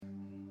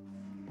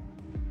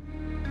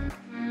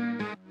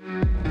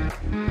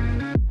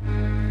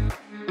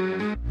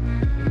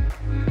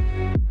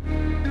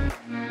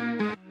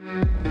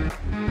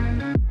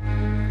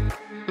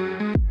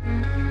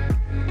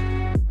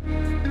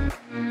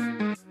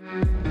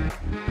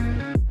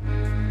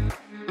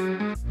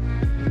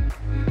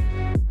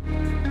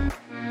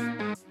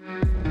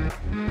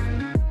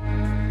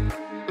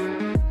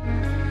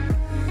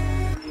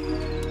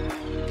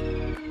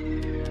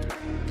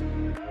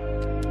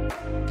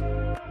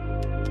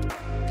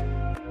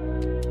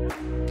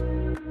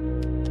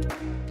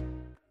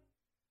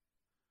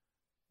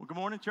Well,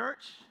 good morning,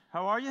 church.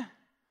 How are you?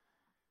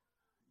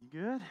 You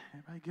good?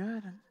 Everybody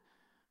good?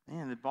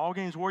 Man, the ball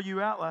games wore you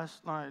out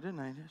last night, didn't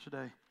they?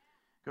 Yesterday.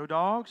 Go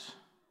Dogs.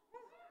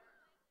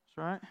 That's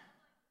right.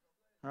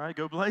 All right,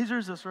 go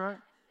Blazers. That's right.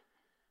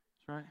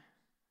 That's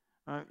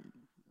right.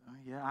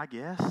 Yeah, I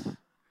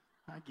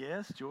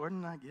guess.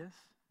 Jordan, I guess.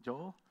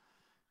 Joel.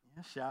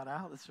 Yeah, shout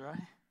out. That's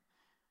right.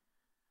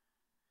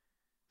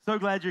 So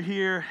glad you're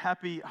here.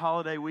 Happy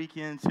holiday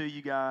weekend to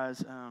you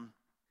guys.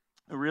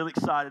 I'm really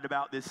excited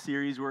about this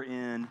series we're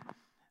in.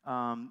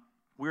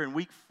 We're in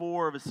week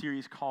 4 of a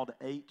series called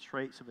 8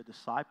 Traits of a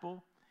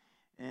Disciple.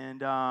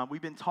 And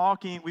we've been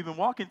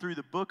walking through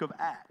the book of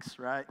Acts,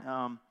 right?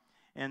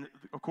 And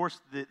of course,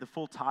 the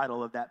full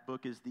title of that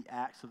book is The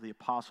Acts of the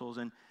Apostles.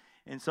 And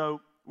so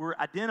we're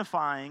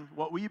identifying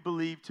what we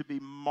believe to be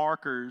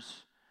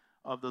markers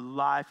of the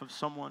life of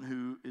someone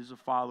who is a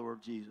follower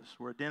of Jesus.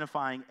 We're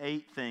identifying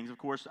 8 things. Of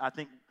course, I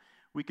think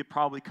we could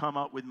probably come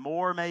up with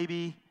more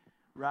maybe,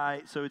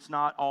 right? So it's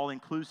not all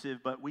inclusive,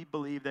 but we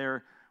believe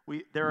there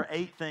are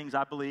 8 things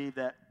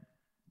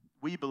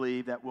we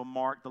believe that will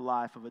mark the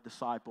life of a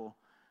disciple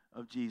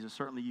of Jesus.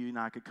 Certainly you and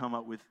I could come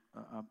up with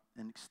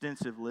an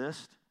extensive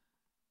list.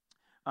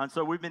 And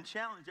so we've been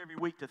challenged every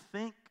week to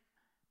think,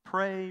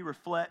 pray,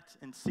 reflect,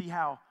 and see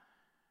how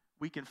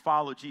we can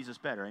follow Jesus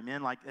better.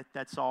 Amen? Like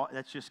that's all.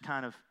 That's just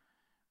kind of,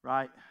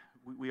 right?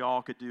 We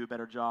all could do a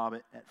better job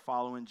at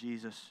following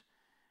Jesus,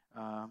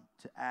 to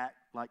act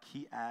like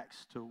he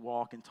acts, to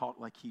walk and talk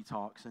like he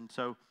talks. And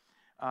so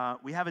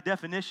we have a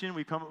definition.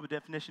 We've come up with a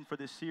definition for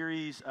this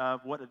series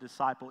of what a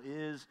disciple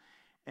is.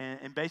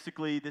 And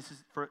basically, this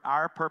is, for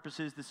our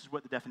purposes, this is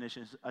what the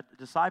definition is. A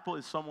disciple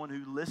is someone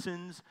who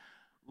listens,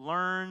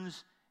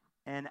 learns,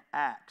 and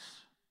acts.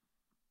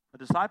 A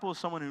disciple is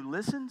someone who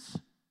listens,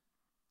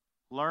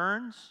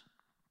 learns,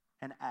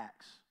 and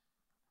acts.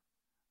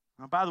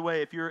 Now, by the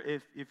way, if you're I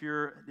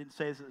didn't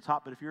say this at the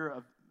top, but if you're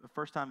a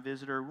first-time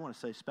visitor, we want to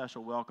say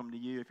special welcome to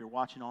you. If you're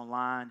watching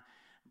online,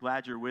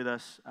 glad you're with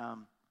us.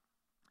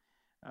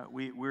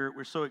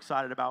 We're so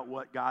excited about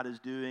what God is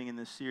doing in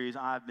this series.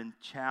 I've been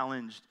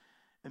challenged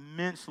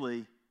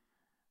immensely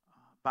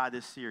by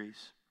this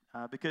series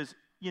because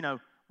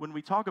when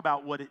we talk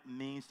about what it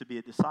means to be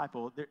a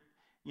disciple,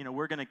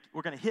 we're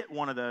gonna hit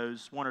one of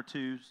those, one or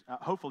two,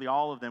 hopefully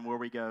all of them, where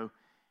we go,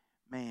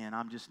 man,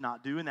 I'm just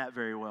not doing that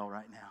very well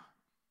right now.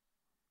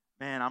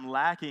 Man, I'm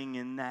lacking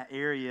in that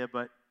area,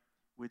 but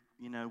with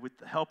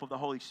the help of the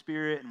Holy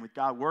Spirit and with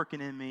God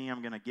working in me,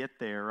 I'm going to get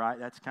there, right?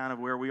 That's kind of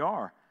where we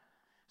are.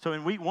 So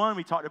in week 1,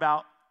 we talked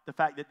about the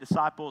fact that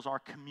disciples are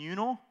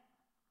communal.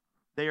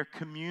 They are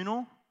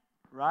communal,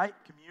 right?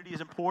 Community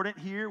is important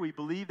here. We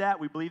believe that.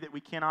 We believe that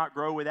we cannot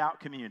grow without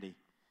community.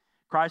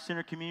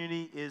 Christ-centered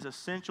community is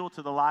essential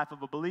to the life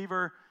of a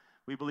believer.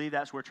 We believe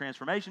that's where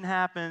transformation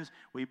happens.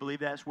 We believe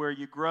that's where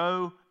you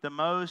grow the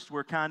most.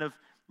 We're kind of,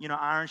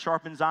 iron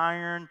sharpens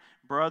iron,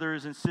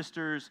 brothers and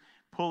sisters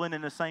pulling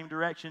in the same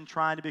direction,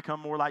 trying to become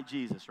more like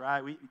Jesus,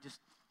 right? We just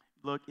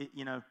look at,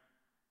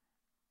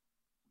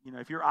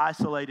 if you're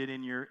isolated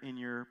in your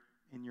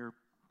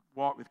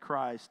walk with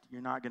Christ,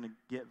 you're not going to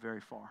get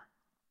very far.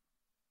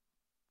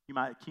 You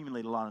might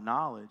accumulate a lot of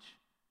knowledge,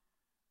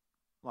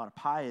 a lot of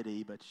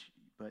piety, but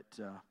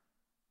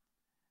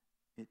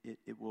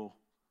it will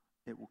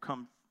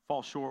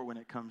fall short when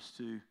it comes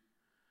to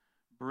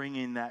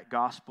bringing that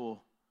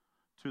gospel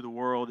to the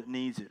world that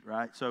needs it,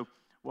 right? So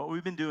what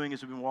we've been doing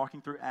is we've been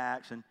walking through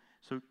Acts, and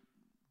so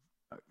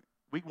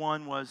week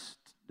 1 was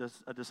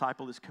a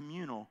disciple is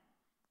communal.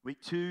 Week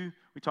 2,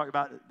 we talked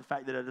about the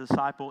fact that a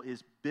disciple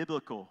is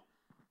biblical,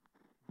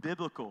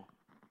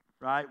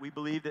 right? We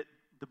believe that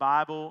the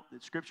Bible,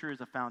 that Scripture is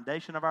the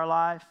foundation of our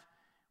life.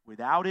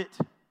 Without it,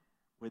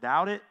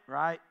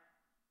 right?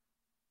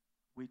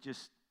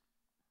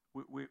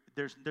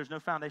 There's no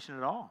foundation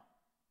at all,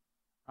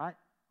 right?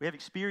 We have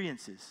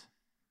experiences.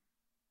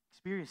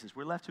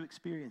 We're left to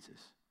experiences.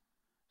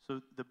 So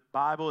the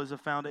Bible is a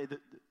foundation.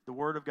 The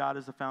Word of God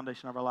is the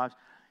foundation of our lives.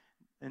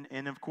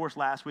 And of course,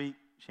 last week,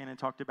 Shannon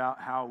talked about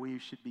how we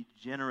should be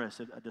generous.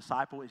 A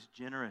disciple is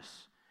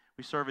generous.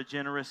 We serve a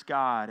generous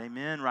God.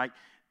 Amen, right?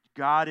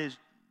 God is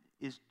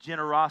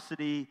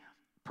generosity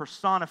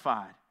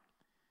personified.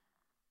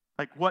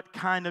 Like, what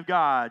kind of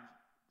God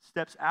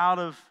steps out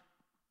of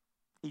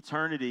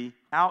eternity,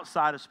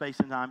 outside of space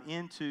and time,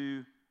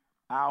 into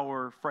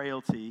our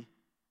frailty,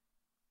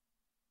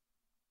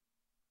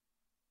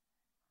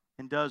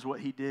 and does what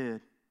he did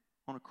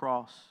on a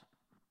cross,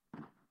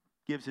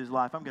 gives his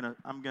life. I'm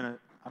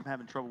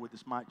having trouble with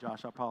this mic,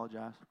 Josh. I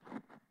apologize.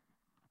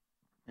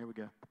 There we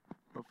go.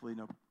 Hopefully,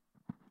 no,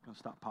 gonna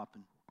stop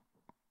popping.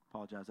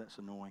 Apologize. That's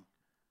annoying.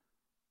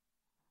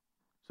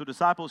 So,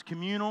 disciple is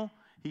communal.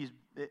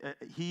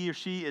 He or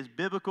she is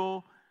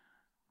biblical.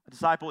 A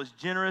disciple is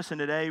generous, and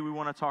today we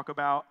want to talk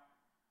about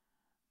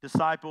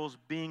disciples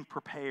being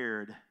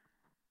prepared.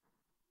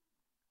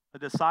 A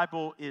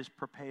disciple is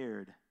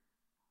prepared.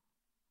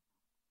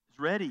 Is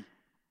ready.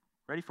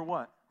 Ready for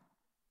what?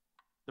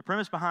 The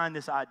premise behind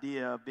this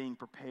idea of being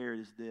prepared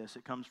is this.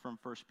 It comes from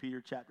 1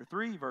 Peter chapter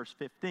 3, verse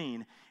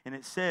 15, and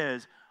it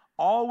says,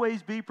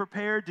 always be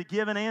prepared to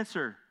give an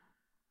answer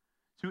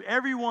to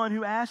everyone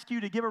who asks you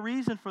to give a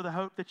reason for the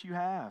hope that you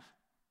have.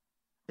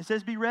 It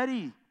says be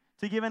ready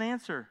to give an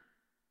answer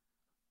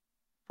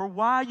for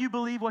why you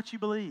believe what you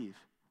believe.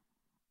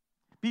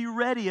 Be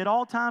ready at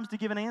all times to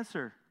give an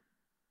answer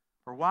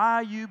for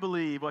why you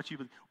believe what you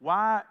believe,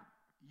 why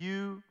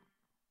you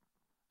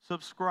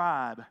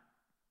subscribe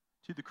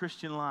to the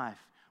Christian life,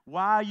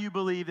 why you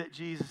believe that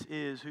Jesus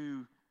is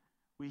who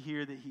we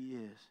hear that he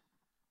is.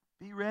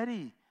 Be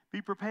ready.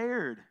 Be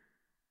prepared.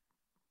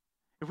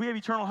 If we have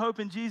eternal hope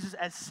in Jesus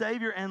as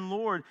Savior and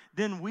Lord,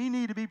 then we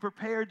need to be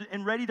prepared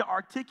and ready to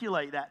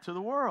articulate that to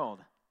the world.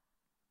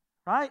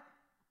 Right?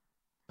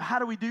 How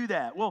do we do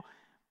that? Well,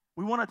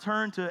 we want to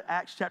turn to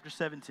Acts chapter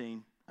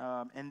 17.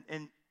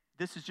 And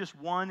this is just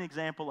one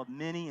example of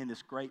many in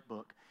this great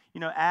book.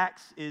 You know,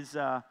 Acts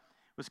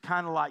was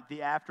kind of like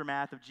the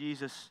aftermath of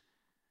Jesus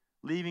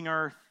leaving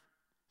earth,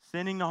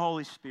 sending the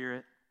Holy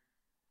Spirit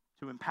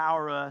to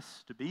empower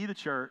us to be the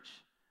church,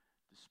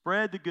 to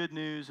spread the good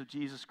news of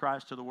Jesus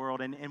Christ to the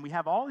world. And we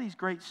have all these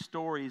great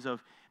stories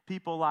of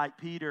people like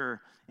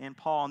Peter and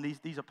Paul and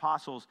these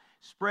apostles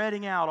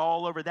spreading out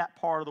all over that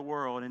part of the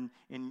world and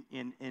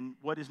in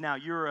what is now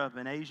Europe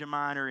and Asia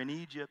Minor and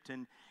Egypt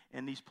and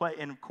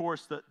of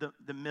course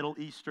the Middle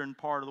Eastern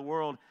part of the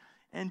world,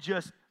 and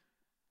just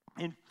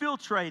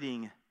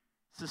infiltrating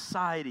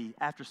society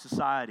after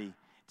society,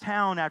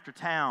 town after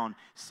town,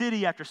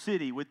 city after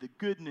city with the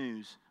good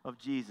news of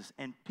Jesus.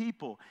 And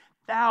people,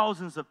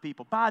 thousands of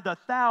people, by the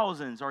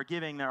thousands are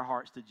giving their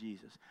hearts to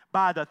Jesus.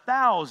 By the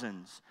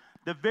thousands.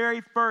 The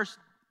very first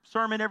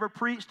sermon ever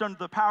preached under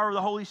the power of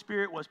the Holy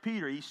Spirit was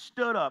Peter. He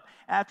stood up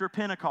after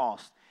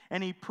Pentecost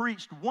and he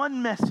preached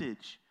one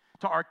message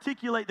to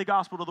articulate the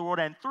gospel to the world,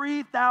 and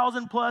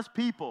 3,000 plus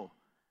people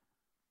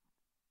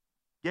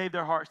gave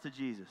their hearts to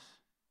Jesus.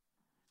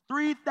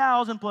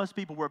 3,000 plus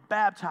people were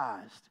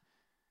baptized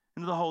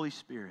into the Holy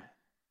Spirit.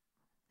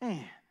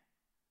 Man.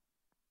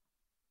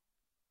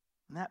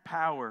 And that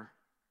power,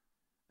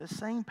 the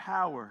same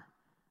power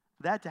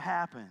for that to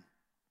happen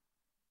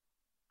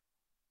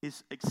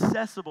is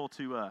accessible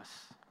to us.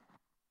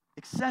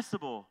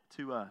 Accessible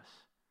to us.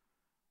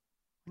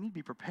 We need to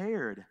be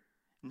prepared.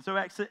 And so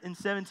Acts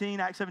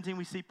 17,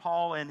 we see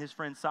Paul and his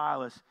friend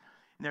Silas,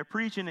 and they're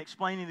preaching and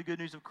explaining the good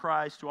news of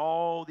Christ to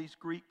all these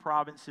Greek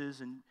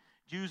provinces and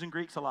Jews and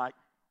Greeks alike,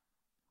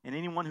 and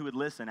anyone who would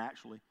listen,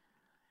 actually.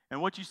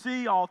 And what you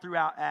see all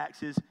throughout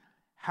Acts is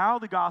how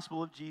the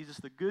gospel of Jesus,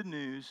 the good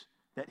news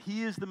that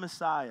he is the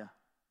Messiah,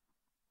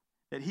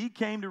 that he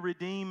came to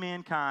redeem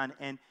mankind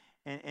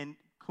and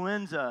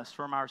cleanse us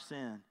from our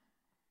sin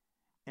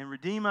and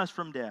redeem us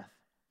from death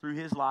through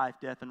his life,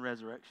 death, and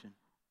resurrection.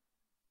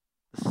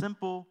 The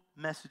simple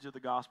message of the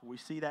gospel. We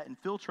see that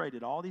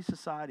infiltrated all these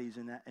societies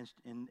in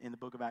the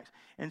book of Acts.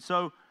 And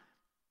so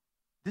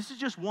this is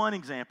just one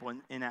example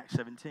in Acts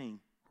 17.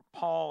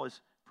 Paul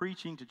is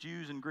preaching to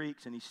Jews and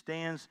Greeks, and he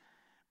stands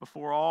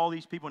before all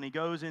these people, and he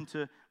goes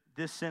into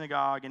this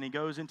synagogue, and he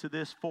goes into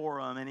this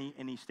forum,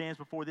 and he stands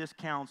before this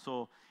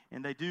council,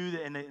 and they do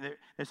that, and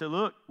they say,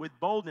 look, with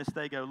boldness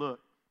they go, look,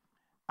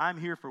 I'm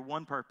here for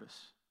one purpose,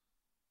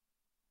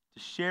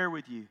 to share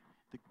with you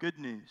the good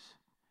news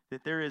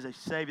that there is a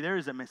Savior, there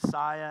is a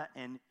Messiah,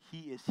 and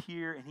he is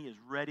here, and he is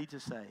ready to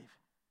save,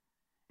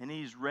 and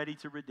he is ready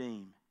to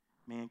redeem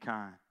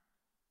mankind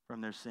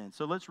from their sins.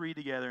 So let's read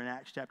together in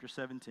Acts chapter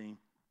 17.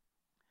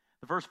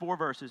 The first 4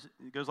 verses,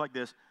 it goes like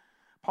this.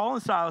 Paul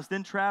and Silas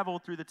then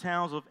traveled through the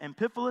towns of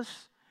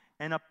Amphipolis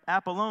and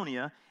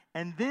Apollonia,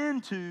 and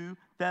then to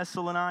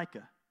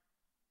Thessalonica,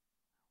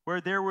 where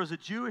there was a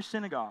Jewish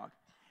synagogue.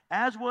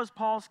 As was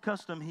Paul's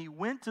custom, he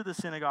went to the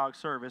synagogue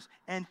service,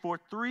 and for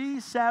 3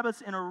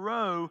 Sabbaths in a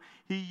row,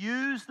 he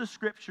used the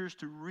scriptures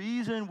to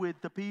reason with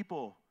the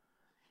people.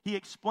 He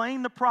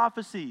explained the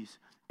prophecies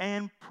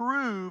and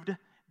proved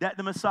that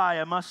the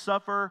Messiah must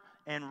suffer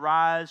and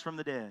rise from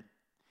the dead.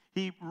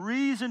 He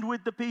reasoned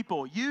with the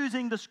people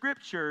using the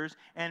scriptures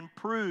and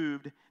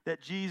proved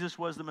that Jesus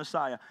was the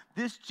Messiah.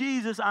 This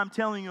Jesus I'm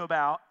telling you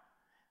about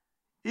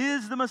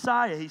is the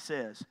Messiah, he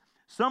says.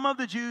 Some of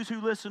the Jews who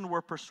listened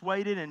were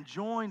persuaded and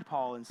joined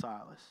Paul and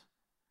Silas,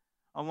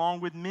 along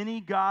with many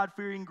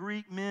God-fearing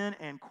Greek men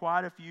and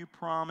quite a few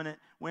prominent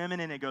women.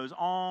 And it goes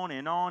on,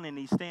 and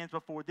he stands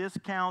before this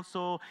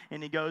council,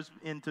 and he goes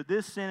into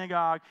this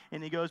synagogue,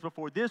 and he goes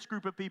before this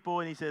group of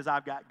people, and he says,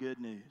 I've got good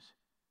news.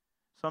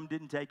 Some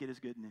didn't take it as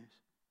good news.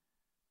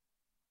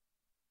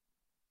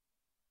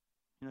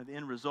 You know, the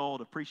end result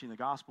of preaching the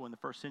gospel in the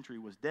first century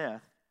was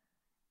death,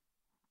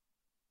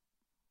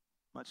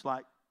 much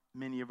like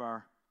many of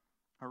our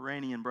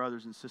Iranian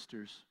brothers and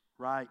sisters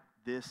right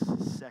this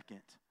second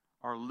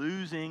are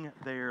losing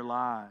their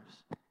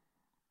lives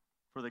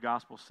for the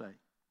gospel's sake.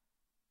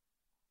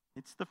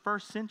 It's the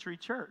first century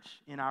church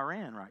in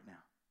Iran right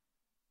now.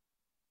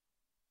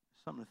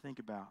 Something to think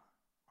about.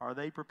 Are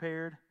they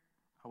prepared?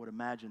 I would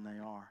imagine they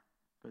are,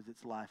 because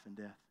it's life and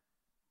death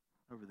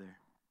over there.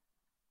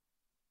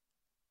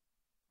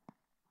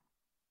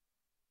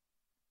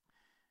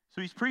 So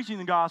he's preaching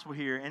the gospel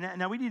here. And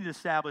now we need to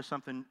establish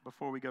something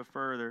before we go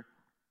further.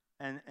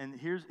 and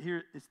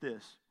here it's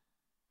this.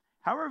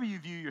 However you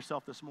view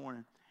yourself this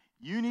morning,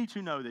 you need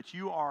to know that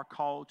you are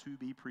called to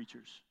be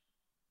preachers.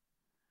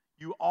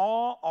 You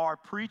all are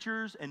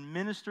preachers and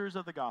ministers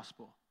of the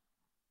gospel.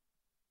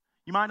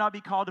 You might not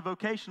be called to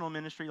vocational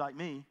ministry like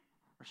me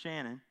or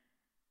Shannon.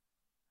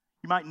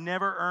 You might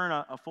never earn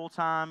a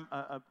full-time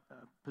a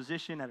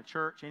position at a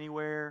church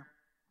anywhere.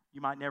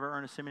 You might never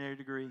earn a seminary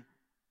degree.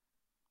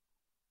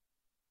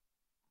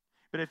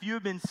 But if you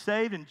have been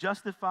saved and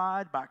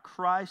justified by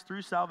Christ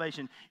through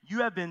salvation, you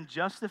have been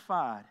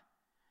justified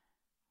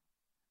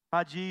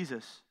by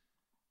Jesus.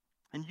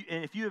 And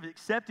if you have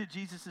accepted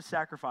Jesus'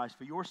 sacrifice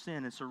for your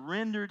sin and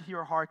surrendered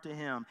your heart to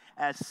Him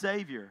as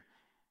Savior,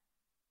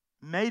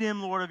 made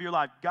Him Lord of your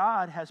life,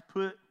 God has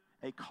put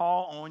a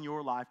call on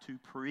your life to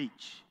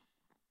preach.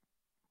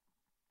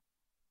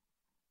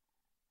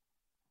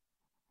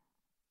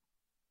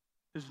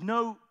 There's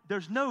no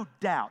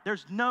doubt.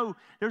 There's no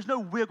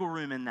wiggle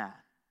room in that.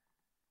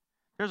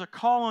 There's a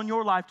call on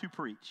your life to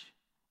preach.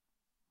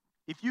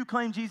 If you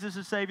claim Jesus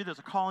as Savior, there's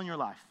a call in your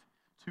life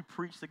to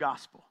preach the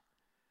gospel.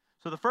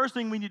 So the first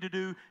thing we need to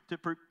do to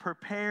be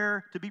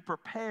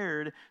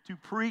prepared to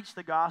preach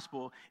the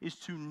gospel is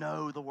to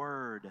know the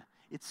Word.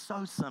 It's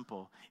so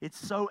simple. It's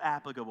so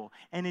applicable.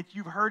 And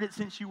you've heard it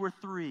since you were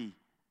 3.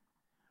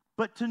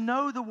 But to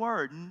know the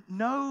Word,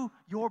 know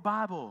your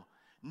Bible,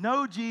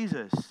 know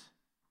Jesus.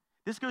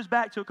 This goes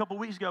back to a couple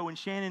weeks ago when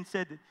Shannon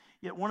said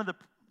that one of the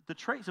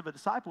traits of a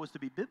disciple is to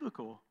be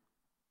biblical,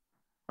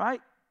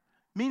 right?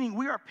 Meaning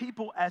we are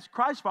people as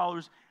Christ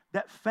followers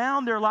that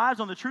found their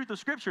lives on the truth of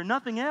Scripture,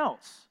 nothing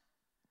else.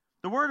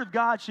 The Word of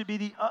God should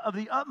be of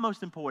the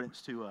utmost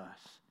importance to us.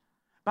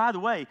 By the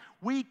way,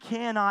 we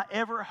cannot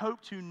ever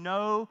hope to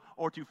know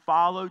or to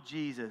follow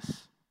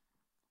Jesus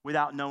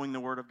without knowing the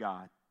Word of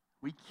God.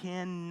 We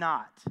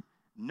cannot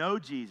know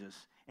Jesus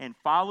and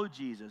follow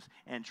Jesus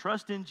and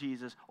trust in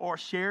Jesus or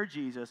share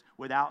Jesus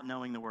without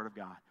knowing the Word of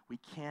God. We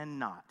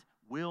cannot,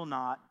 will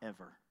not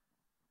ever.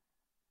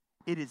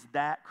 It is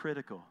that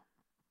critical.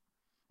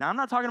 Now, I'm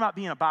not talking about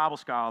being a Bible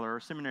scholar or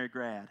a seminary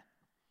grad.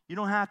 You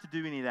don't have to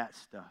do any of that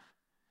stuff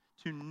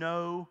to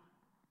know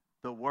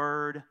the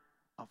Word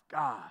of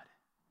God.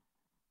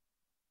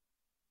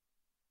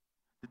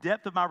 The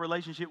depth of my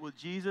relationship with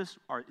Jesus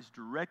is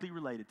directly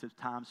related to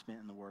time spent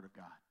in the Word of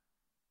God.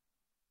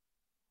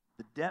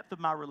 The depth of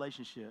my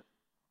relationship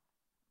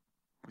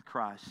with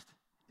Christ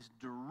is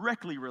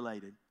directly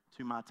related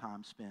to my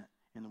time spent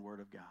in the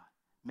Word of God.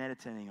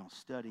 Meditating on,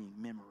 studying,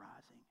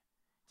 memorizing,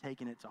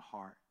 taking it to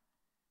heart,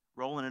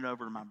 rolling it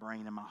over to my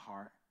brain and my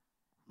heart,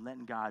 and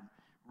letting God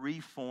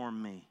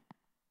reform me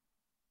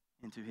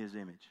into His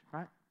image,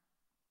 right?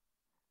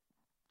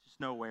 Just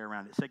no way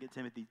around it. 2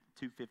 Timothy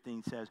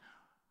 2:15 says,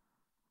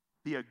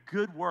 be a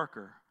good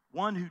worker,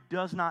 one who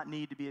does not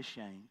need to be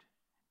ashamed,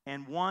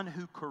 and one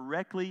who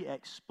correctly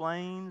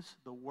explains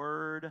the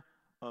word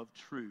of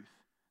truth.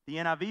 The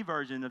NIV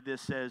version of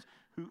this says,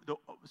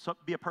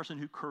 be a person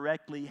who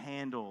correctly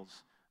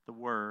handles the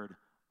word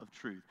of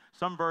truth.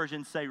 Some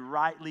versions say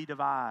rightly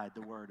divide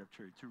the word of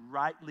truth, to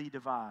rightly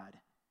divide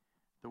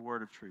the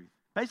word of truth.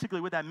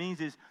 Basically, what that means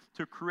is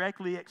to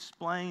correctly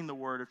explain the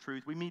word of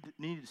truth. We need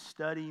to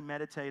study,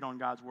 meditate on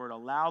God's word,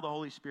 allow the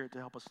Holy Spirit to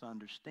help us to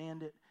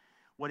understand it,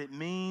 what it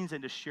means,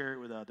 and to share it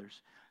with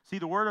others. See,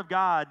 the word of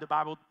God, the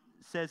Bible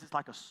says it's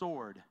like a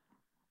sword.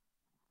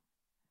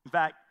 In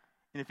fact,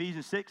 in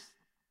Ephesians 6,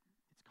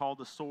 it's called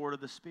the sword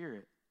of the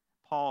Spirit.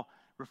 Paul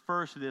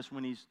refers to this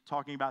when he's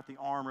talking about the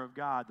armor of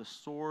God, the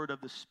sword of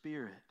the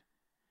Spirit.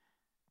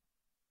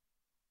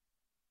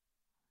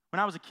 When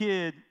I was a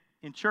kid,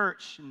 in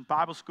church, in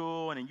Bible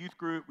school, and in youth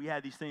group, we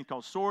had these things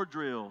called sword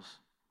drills.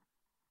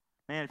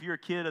 Man, if you're a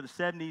kid of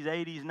the 70s,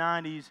 80s,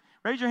 90s,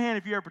 raise your hand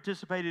if you ever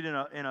participated in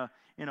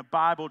a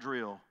Bible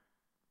drill.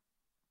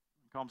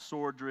 We call them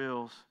sword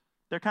drills.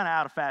 They're kind of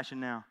out of fashion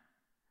now.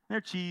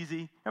 They're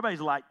cheesy. Everybody's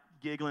like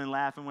giggling,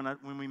 laughing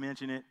when we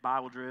mention it.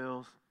 Bible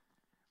drills.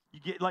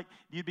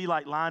 You'd be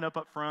like lined up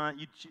front.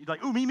 You'd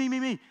like, ooh,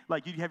 me.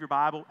 Like you'd have your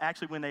Bible.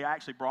 Actually, when they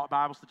actually brought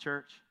Bibles to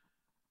church.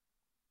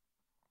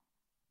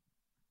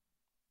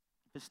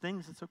 If it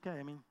stings, it's okay.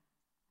 I mean,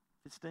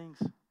 if it stings,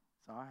 it's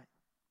all right.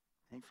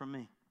 It ain't from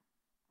me.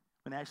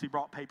 When they actually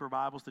brought paper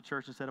Bibles to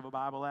church instead of a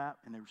Bible app,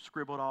 and they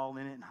scribbled all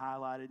in it and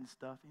highlighted and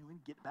stuff, we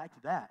can get back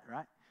to that,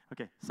 right?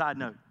 Okay, side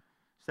note.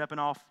 Stepping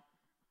off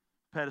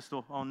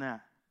pedestal on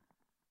that.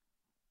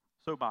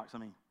 Soapbox, I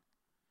mean.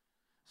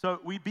 So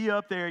we'd be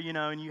up there,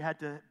 and you had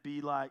to be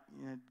like,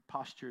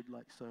 postured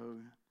like so,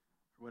 or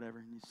whatever,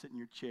 and you sit in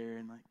your chair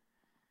and like,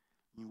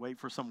 you wait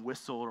for some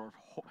whistle or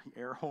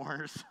air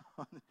horn or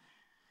something.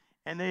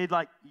 And they'd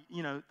like,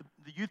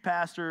 the youth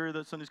pastor,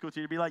 the Sunday school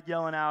teacher, be like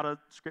yelling out a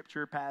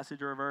scripture passage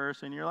or a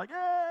verse, and you're like,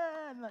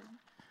 and like,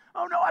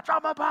 oh no, I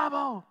dropped my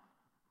Bible.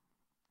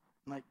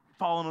 And like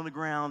falling on the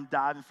ground,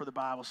 diving for the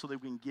Bible so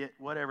that we can get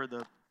whatever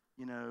the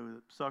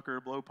sucker,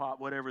 blow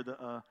pop, whatever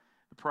the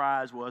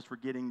prize was for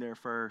getting there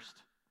first.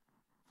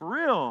 For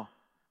real,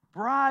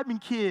 bribing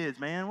kids,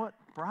 man. What?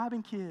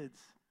 Bribing kids.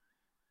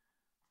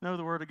 Know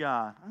the Word of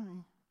God. I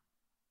mean,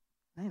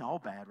 it ain't all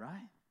bad,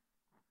 right?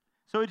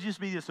 So it'd just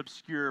be this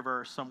obscure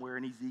verse somewhere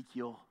in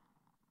Ezekiel.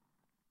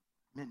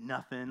 Meant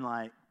nothing.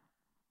 Like,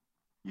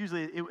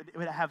 usually it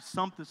would have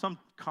some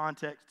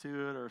context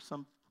to it or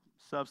some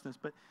substance,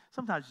 but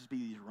sometimes just be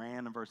these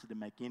random verses that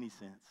make any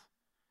sense.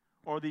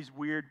 Or these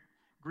weird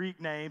Greek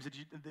names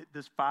that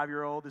this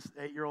 5-year-old, this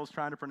 8-year-old's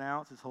trying to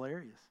pronounce. It's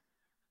hilarious.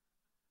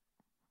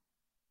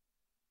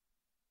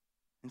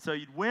 And so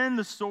you'd win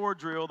the sword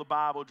drill, the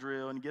Bible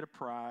drill, and get a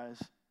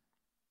prize.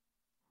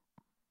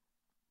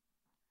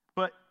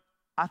 But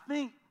I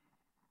think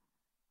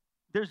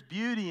there's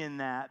beauty in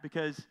that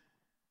because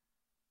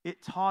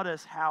it taught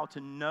us how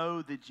to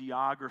know the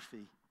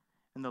geography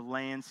and the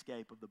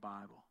landscape of the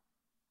Bible.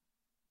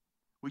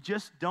 We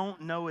just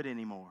don't know it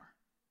anymore.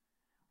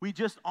 We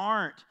just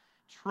aren't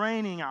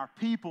training our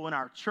people and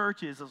our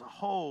churches as a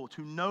whole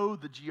to know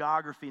the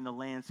geography and the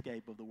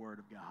landscape of the Word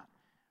of God.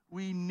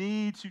 We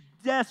need to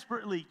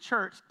desperately,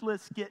 church,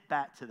 let's get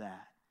back to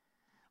that.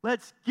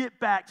 Let's get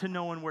back to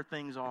knowing where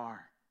things are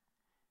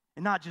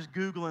and not just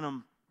Googling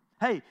them.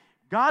 Hey,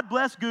 God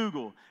bless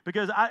Google,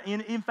 because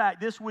in fact,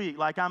 this week,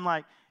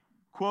 I'm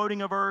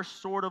quoting a verse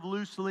sort of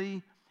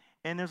loosely,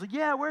 and there's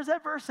yeah, where's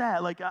that verse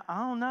at? I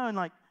don't know,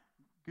 and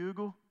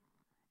Google,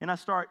 and I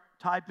start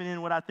typing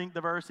in what I think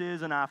the verse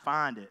is, and I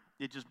find it.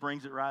 It just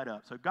brings it right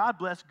up. So God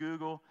bless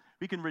Google.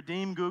 We can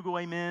redeem Google,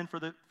 amen, for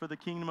the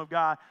kingdom of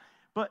God.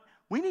 But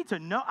we need to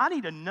know, I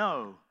need to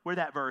know where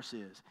that verse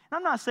is. And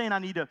I'm not saying I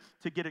need to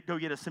go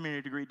get a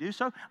seminary degree to do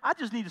so. I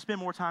just need to spend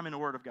more time in the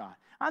Word of God.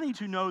 I need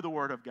to know the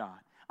Word of God.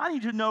 I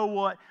need to know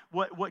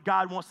what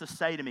God wants to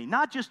say to me,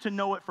 not just to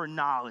know it for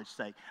knowledge's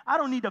sake. I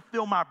don't need to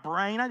fill my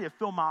brain. I need to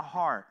fill my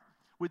heart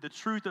with the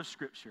truth of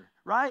Scripture,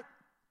 right?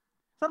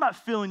 It's not about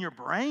filling your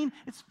brain.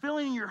 It's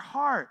filling your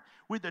heart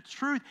with the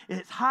truth.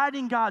 It's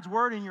hiding God's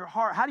Word in your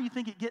heart. How do you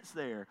think it gets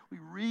there? We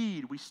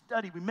read, we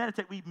study, we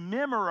meditate, we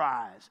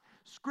memorize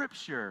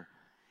Scripture.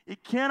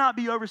 It cannot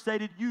be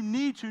overstated. You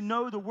need to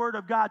know the Word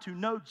of God to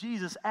know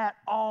Jesus at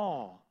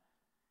all,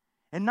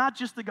 and not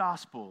just the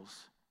Gospels.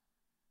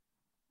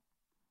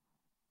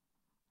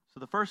 So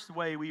the first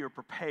way we are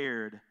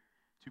prepared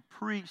to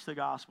preach the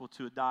gospel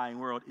to a dying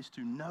world is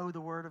to know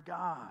the Word of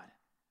God.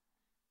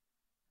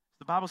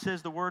 The Bible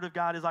says the Word of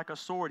God is like a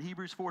sword.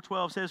 Hebrews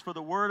 4:12 says, "For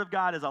the Word of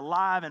God is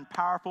alive and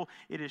powerful.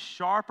 It is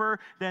sharper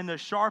than the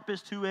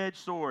sharpest two-edged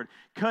sword,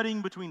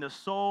 cutting between the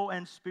soul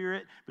and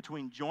spirit,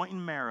 between joint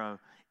and marrow.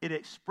 It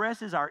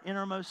expresses our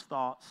innermost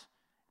thoughts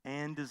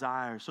and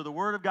desires." So the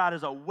Word of God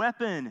is a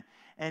weapon,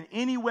 and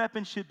any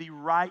weapon should be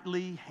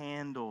rightly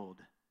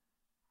handled.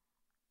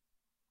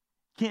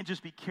 Can't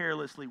just be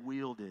carelessly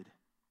wielded.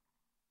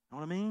 Know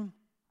what I mean?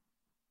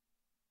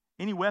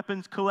 Any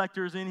weapons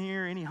collectors in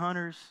here? Any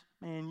hunters?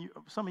 Man,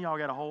 some of y'all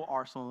got a whole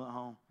arsenal at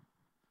home.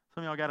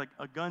 Some of y'all got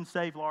a gun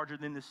safe larger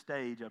than this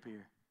stage up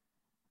here.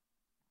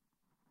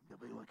 You'll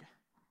be looking.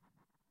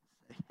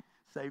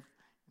 Safe,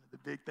 the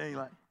big thing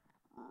there's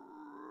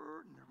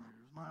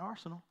my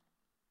arsenal.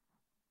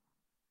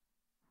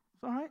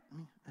 It's all right. I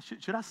mean,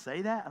 should I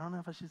say that? I don't know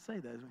if I should say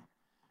that.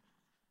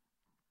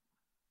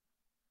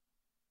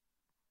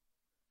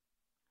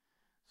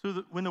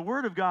 So when the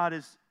Word of God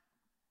is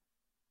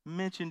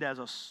mentioned as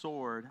a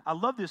sword, I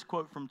love this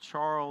quote from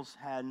Charles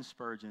Haddon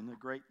Spurgeon, the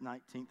great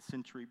 19th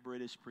century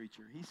British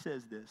preacher. He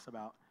says this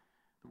about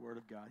the Word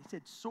of God. He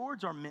said,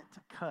 "Swords are meant to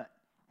cut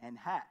and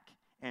hack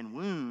and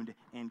wound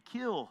and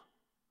kill.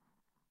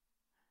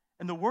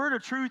 And the word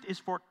of truth is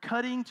for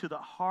cutting to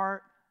the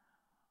heart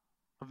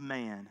of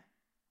man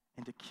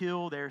and to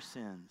kill their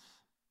sins."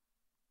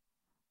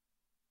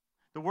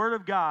 The Word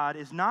of God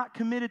is not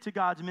committed to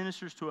God's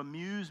ministers to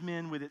amuse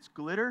men with its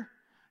glitter,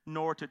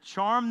 nor to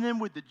charm them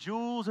with the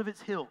jewels of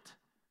its hilt,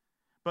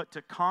 but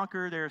to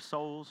conquer their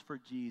souls for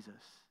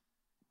Jesus.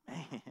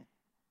 Man,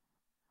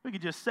 we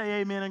could just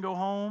say amen and go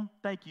home.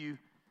 Thank you,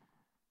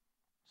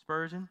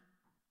 Spurgeon.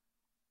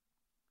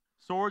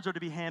 Swords are to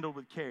be handled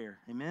with care.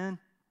 Amen?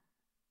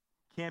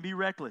 Can't be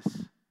reckless.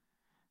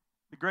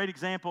 The great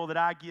example that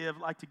I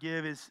like to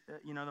give is,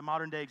 the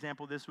modern day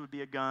example, this would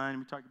be a gun.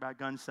 We talked about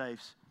gun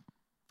safes.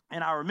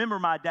 And I remember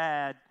my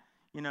dad,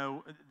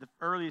 the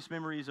earliest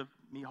memories of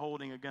me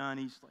holding a gun,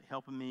 he's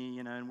helping me,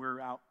 and we're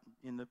out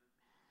in the,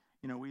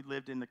 we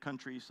lived in the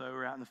country, so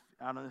we're out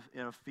in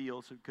a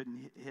field, so we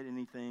couldn't hit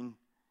anything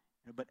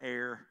but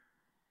air.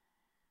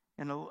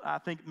 And I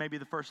think maybe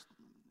the first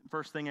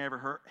thing I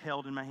ever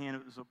held in my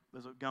hand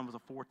was a gun, was a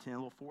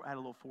 410, I had a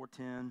little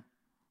 410,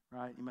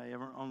 right? You may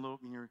ever on a little,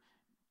 when you're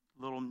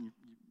little,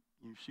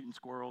 you're shooting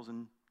squirrels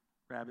and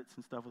rabbits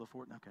and stuff with a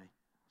 410. Okay,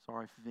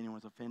 sorry if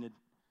anyone's offended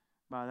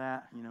by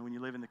that. When you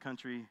live in the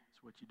country,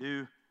 it's what you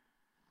do.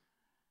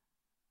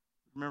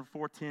 Remember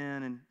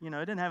 410, and it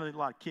didn't have a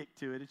lot of kick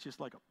to it. It's just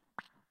like a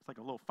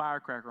little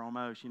firecracker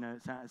almost.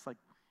 It's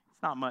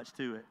not much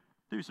to it.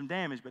 Do some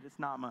damage, but it's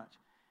not much.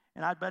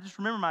 And I just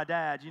remember my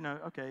dad.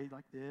 Okay,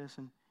 like this,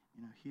 and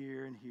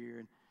here and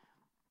here,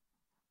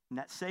 and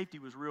that safety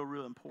was real,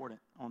 real important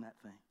on that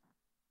thing.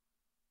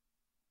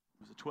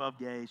 It was a 12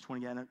 gauge,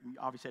 20 gauge. You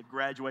obviously had to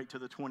graduate to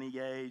the 20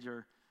 gauge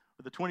or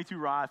the 22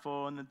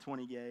 rifle and the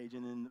 20 gauge,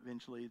 and then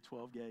eventually the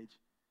 12 gauge.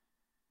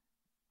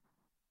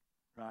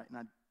 right?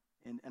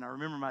 And I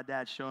remember my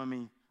dad showing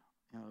me,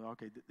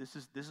 okay, this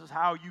is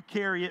how you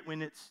carry it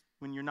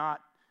when you're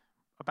not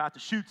about to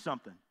shoot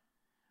something.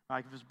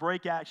 Like if it's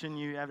break action,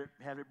 you have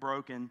it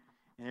broken,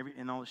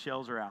 and all the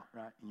shells are out,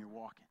 right? And you're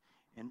walking.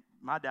 And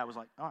my dad was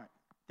like, all right,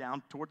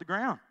 down toward the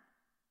ground.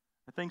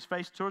 The thing's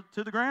faced to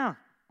the ground,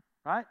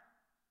 right?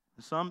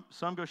 And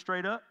some go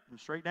straight up and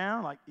straight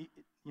down, like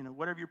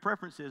whatever your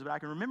preference is. But I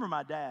can remember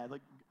my dad,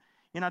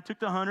 and I took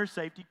the hunter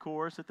safety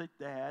course that they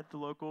had, the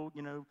local,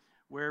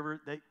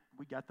 wherever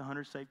we got the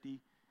hunter safety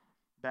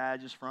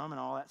badges from and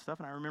all that stuff.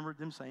 And I remember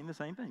them saying the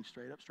same thing,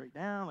 straight up, straight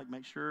down, like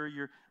make sure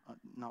you're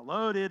not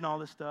loaded and all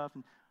this stuff.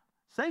 And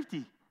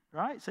safety,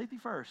 right? Safety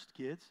first,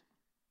 kids.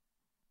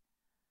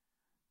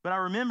 But I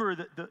remember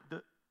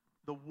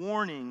the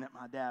warning that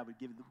my dad would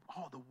give,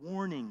 the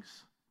warnings.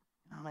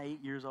 I'm 8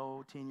 years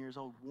old, 10 years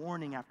old,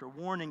 warning after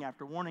warning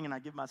after warning, and I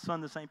give my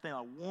son the same thing,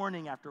 like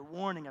warning after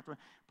warning after.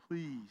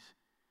 Please,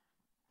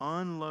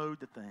 unload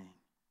the thing.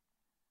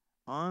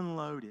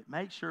 Unload it.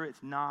 Make sure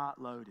it's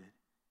not loaded.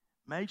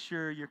 Make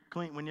sure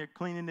when you're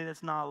cleaning it,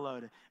 it's not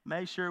loaded.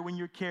 Make sure when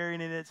you're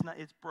carrying it,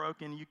 it's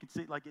broken. You can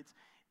see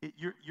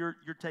you're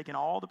taking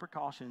all the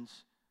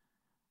precautions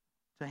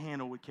to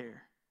handle with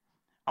care.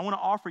 I want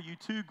to offer you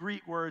 2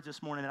 Greek words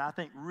this morning that I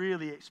think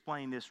really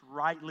explain this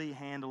rightly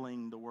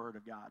handling the Word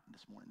of God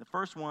this morning. The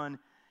first one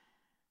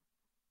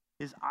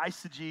is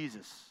eisegesis.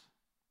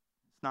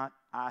 It's not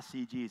I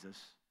see Jesus.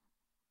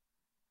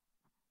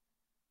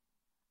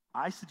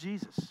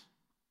 Eisegesis.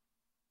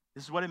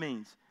 This is what it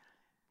means.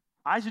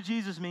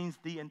 Eisegesis means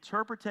the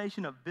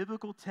interpretation of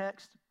biblical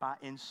text by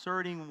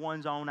inserting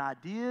one's own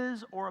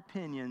ideas or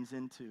opinions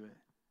into it.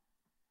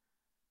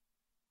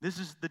 This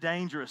is the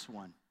dangerous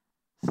one.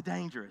 It's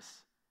dangerous.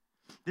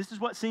 This is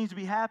what seems to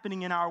be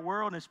happening in our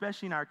world, and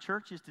especially in our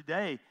churches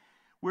today.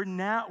 Where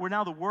now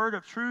the word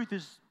of truth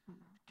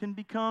can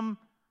become,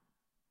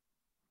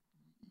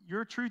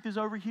 your truth is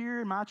over here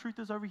and my truth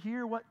is over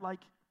here.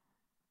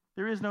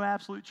 There is no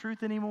absolute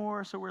truth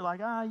anymore. So we're like,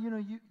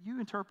 you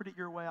interpret it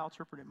your way, I'll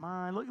interpret it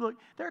mine. Look,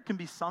 there can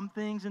be some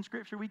things in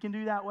Scripture we can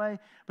do that way,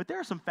 but there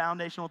are some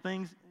foundational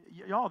things,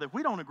 y'all, that if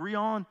we don't agree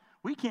on,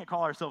 we can't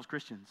call ourselves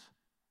Christians.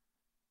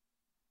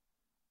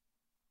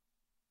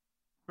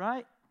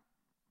 Right?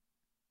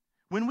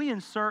 When we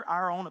insert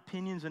our own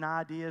opinions and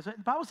ideas, the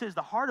Bible says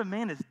the heart of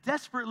man is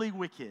desperately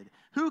wicked.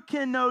 Who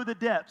can know the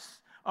depths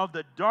of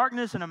the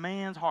darkness in a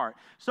man's heart?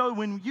 So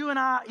when you and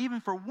I,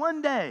 even for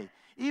one day,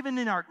 even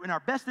in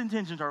our best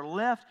intentions, are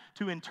left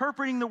to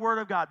interpreting the Word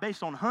of God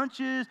based on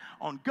hunches,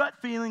 on gut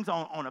feelings,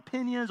 on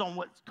opinions, on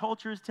what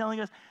culture is telling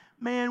us,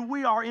 man,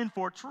 we are in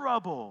for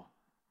trouble.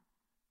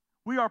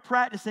 We are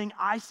practicing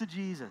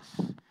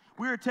eisegesis.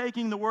 We're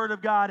taking the Word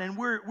of God and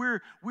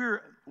we're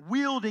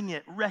wielding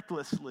it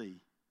recklessly.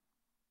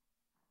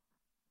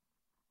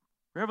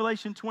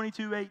 Revelation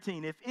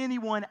 22:18, if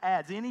anyone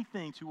adds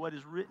anything to what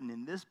is written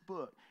in this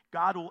book,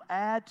 God will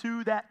add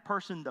to that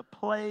person the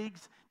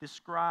plagues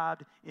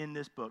described in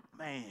this book.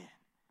 Man,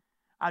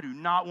 I do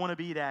not want to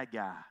be that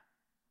guy.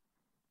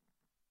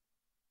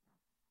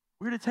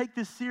 We're to take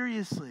this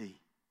seriously.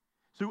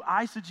 So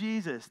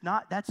eisegesis,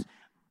 that's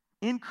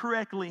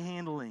incorrectly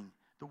handling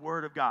the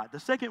Word of God.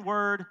 The second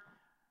word,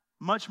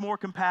 much more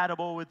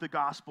compatible with the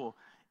gospel,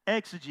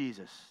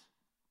 exegesis.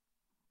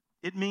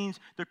 It means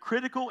the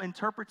critical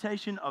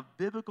interpretation of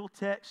biblical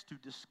text to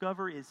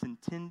discover its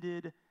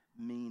intended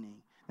meaning.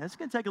 Now, it's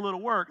going to take a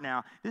little work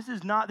now. This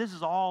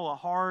is all a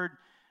hard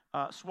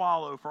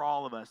swallow for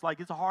all of us.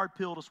 It's a hard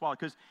pill to swallow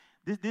because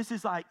this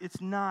is it's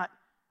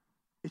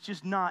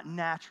just not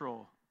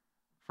natural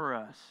for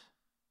us.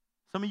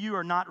 Some of you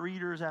are not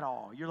readers at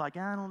all. You're like,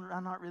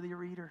 I'm not really a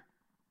reader.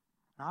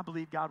 And I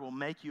believe God will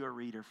make you a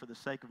reader for the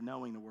sake of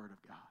knowing the Word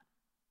of God.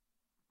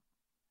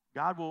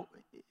 God will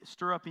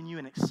stir up in you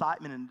an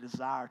excitement and a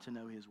desire to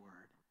know His Word.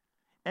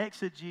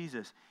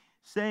 Exegesis,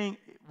 saying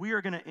we're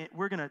going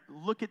to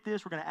look at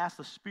this, we're going to ask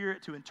the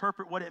Spirit to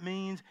interpret what it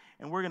means,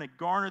 and we're going to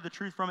garner the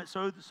truth from it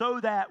so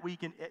that we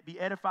can be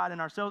edified in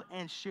ourselves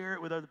and share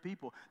it with other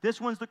people. This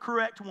one's the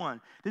correct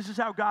one. This is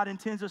how God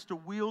intends us to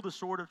wield the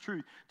sword of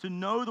truth, to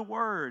know the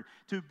Word,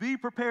 to be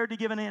prepared to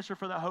give an answer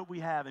for the hope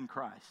we have in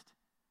Christ.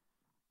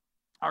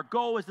 Our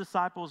goal as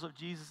disciples of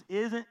Jesus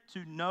isn't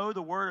to know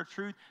the word of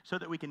truth so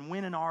that we can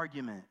win an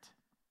argument.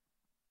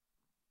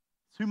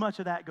 Too much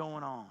of that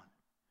going on.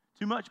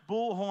 Too much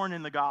bullhorn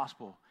in the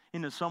gospel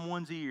into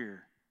someone's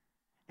ear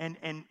and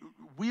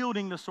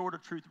wielding the sword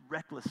of truth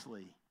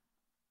recklessly.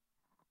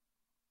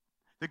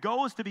 The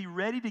goal is to be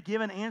ready to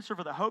give an answer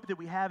for the hope that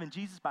we have in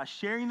Jesus by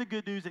sharing the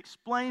good news,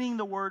 explaining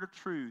the word of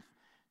truth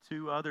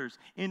to others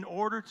in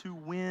order to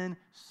win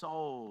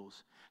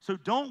souls. So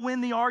don't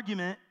win the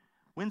argument,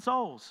 win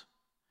souls.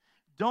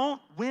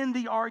 Don't win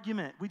the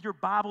argument with your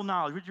Bible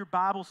knowledge, with your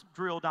Bible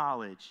drill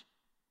knowledge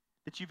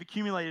that you've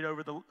accumulated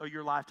over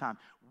your lifetime.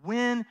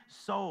 Win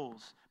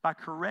souls by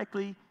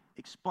correctly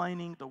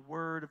explaining the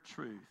word of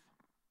truth.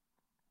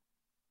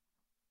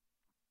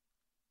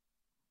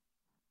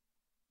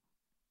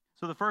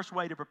 So the first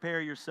way to prepare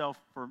yourself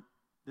for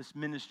this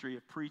ministry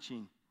of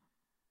preaching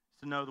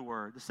is to know the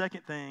word. The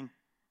second thing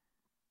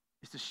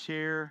is to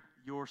share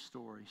your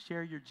story.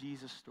 Share your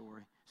Jesus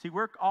story. See,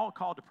 we're all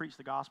called to preach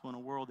the gospel in a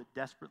world that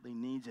desperately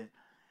needs it.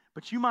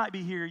 But you might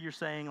be here, you're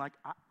saying, like,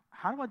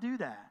 how do I do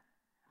that?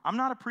 I'm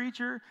not a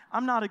preacher.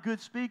 I'm not a good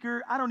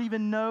speaker. I don't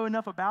even know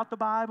enough about the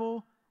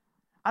Bible.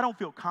 I don't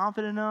feel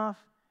confident enough.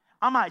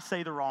 I might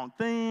say the wrong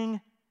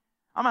thing.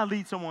 I might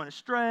lead someone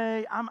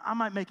astray. I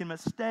might make a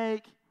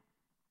mistake.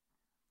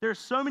 There are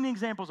so many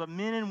examples of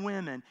men and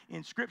women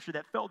in Scripture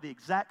that felt the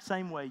exact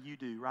same way you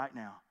do right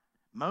now.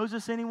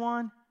 Moses,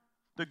 anyone?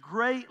 The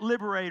great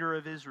liberator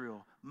of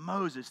Israel,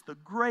 Moses, the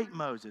great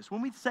Moses.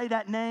 When we say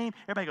that name,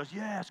 everybody goes,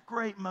 yes,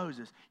 great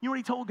Moses. You know what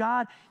he told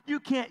God?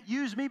 You can't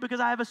use me because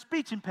I have a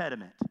speech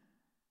impediment.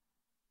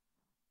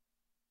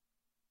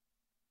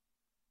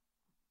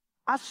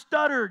 I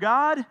stutter,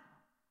 God.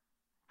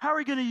 How are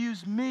you going to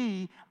use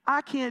me?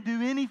 I can't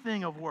do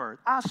anything of worth.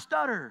 I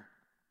stutter.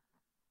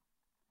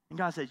 And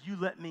God says, you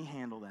let me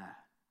handle that.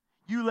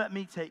 You let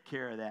me take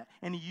care of that.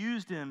 And he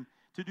used him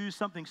to do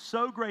something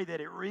so great that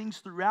it rings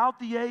throughout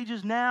the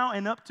ages now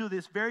and up to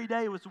this very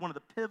day. It was one of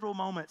the pivotal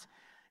moments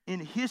in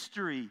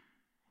history,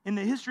 in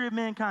the history of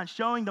mankind,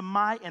 showing the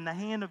might and the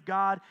hand of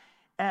God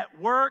at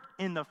work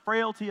in the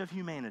frailty of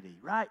humanity,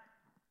 right?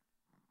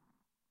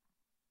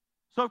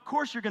 So, of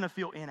course, you're going to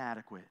feel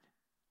inadequate.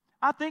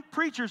 I think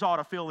preachers ought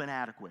to feel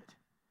inadequate.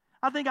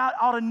 I think I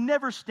ought to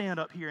never stand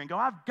up here and go,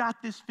 I've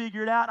got this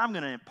figured out. I'm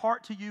going to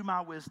impart to you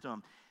my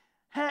wisdom.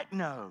 Heck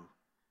no.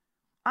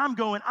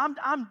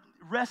 I'm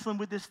wrestling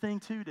with this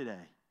thing too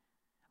today.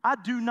 I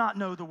do not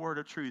know the word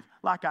of truth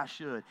like I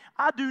should.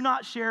 I do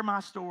not share my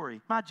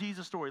story, my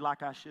Jesus story,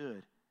 like I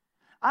should.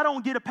 I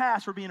don't get a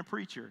pass for being a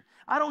preacher.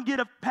 I don't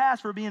get a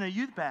pass for being a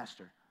youth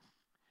pastor.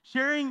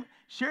 Sharing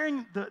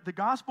the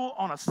gospel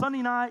on a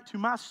Sunday night to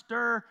my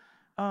stir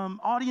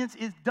audience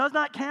does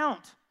not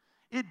count.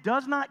 It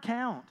does not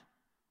count.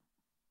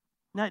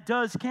 Now, it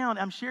does count.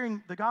 I'm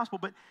sharing the gospel,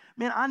 but,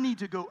 man, I need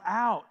to go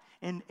out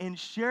and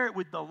share it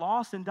with the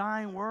lost and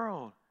dying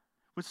world,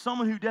 with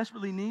someone who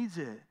desperately needs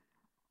it.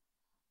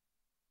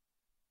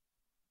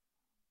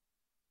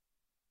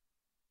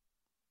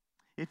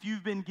 If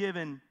you've been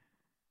given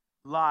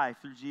life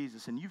through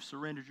Jesus and you've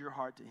surrendered your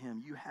heart to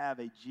him, you have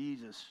a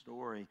Jesus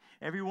story.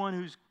 Everyone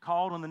who's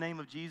called on the name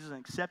of Jesus and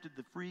accepted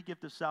the free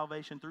gift of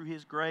salvation through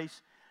his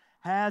grace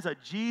has a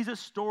Jesus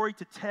story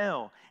to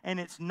tell, and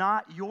it's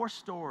not your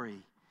story.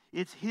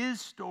 It's his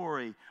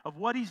story of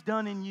what he's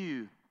done in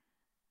you.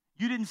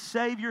 You didn't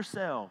save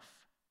yourself.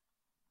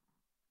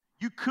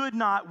 You could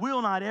not,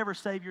 will not ever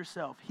save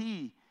yourself.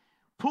 He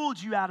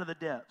pulled you out of the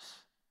depths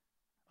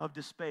of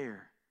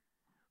despair,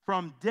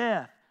 from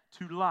death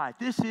to life.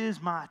 This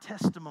is my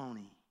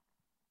testimony.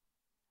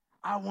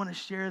 I want to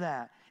share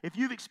that. If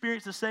you've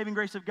experienced the saving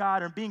grace of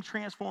God and being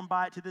transformed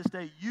by it to this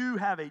day, you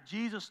have a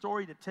Jesus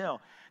story to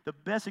tell. The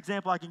best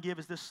example I can give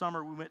is this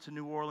summer we went to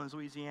New Orleans,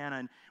 Louisiana,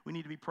 and we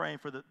need to be praying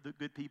for the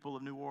good people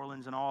of New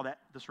Orleans and all that,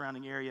 the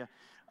surrounding area.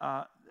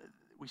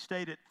 We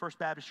stayed at First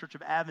Baptist Church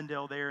of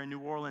Avondale there in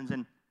New Orleans,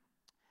 and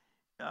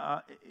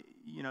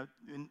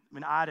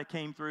when Ida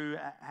came through,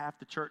 half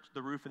the church,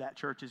 the roof of that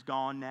church is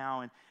gone now,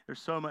 and there's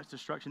so much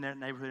destruction there in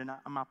the neighborhood,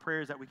 and my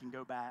prayer is that we can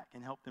go back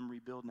and help them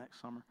rebuild next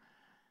summer.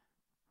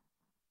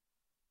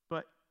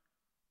 But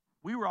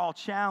we were all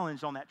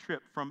challenged on that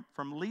trip, from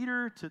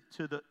leader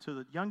to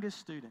the youngest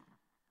student,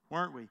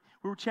 weren't we?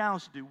 We were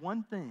challenged to do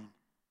one thing,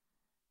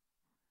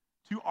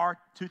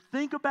 to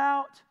think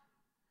about,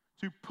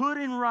 to put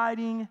in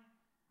writing,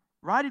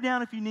 write it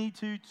down if you need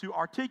to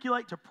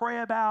articulate, to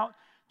pray about,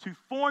 to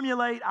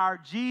formulate our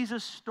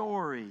Jesus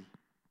story,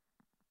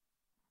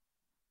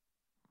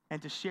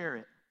 and to share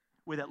it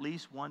with at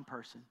least one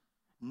person,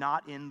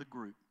 not in the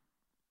group,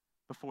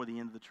 before the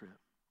end of the trip.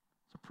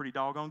 It's a pretty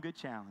doggone good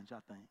challenge, I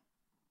think.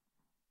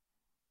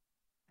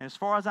 And as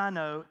far as I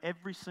know,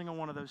 every single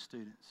one of those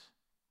students,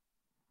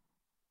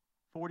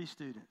 40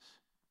 students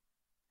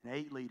and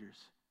 8 leaders,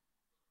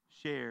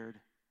 shared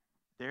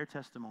their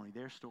testimony,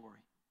 their story,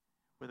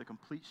 with a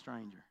complete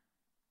stranger.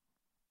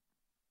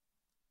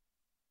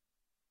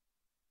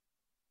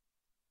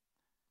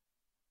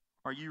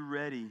 Are you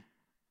ready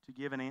to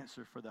give an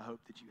answer for the hope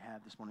that you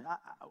have this morning?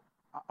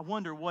 I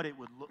wonder what it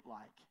would look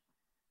like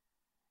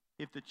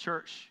if the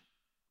church,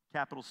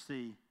 capital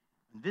C,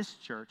 this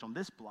church on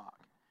this block,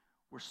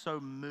 were so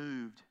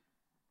moved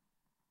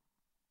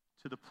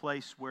to the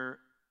place where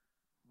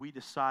we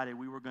decided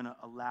we were going to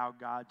allow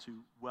God to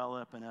well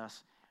up in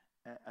us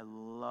a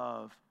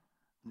love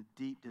and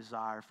a deep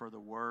desire for the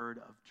word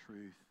of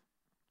truth,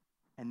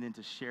 and then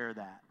to share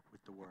that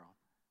with the world.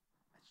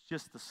 It's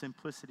just the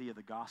simplicity of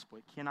the gospel.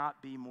 It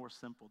cannot be more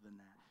simple than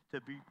that,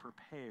 to be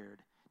prepared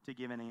to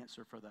give an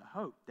answer for the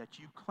hope that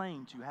you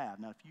claim to have.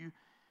 Now,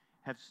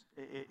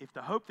 if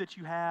the hope that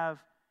you have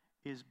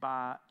is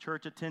by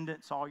church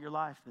attendance all your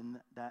life, then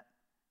that's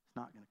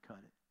not going to cut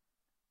it.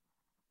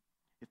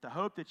 If the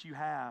hope that you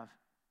have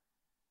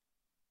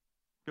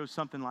goes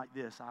something like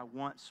this: I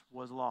once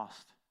was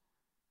lost,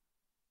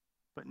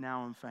 but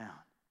now I'm found.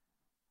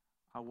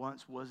 I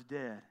once was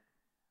dead,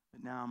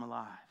 but now I'm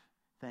alive.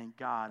 Thank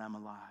God I'm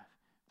alive.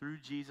 Through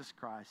Jesus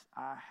Christ,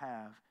 I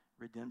have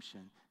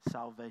redemption,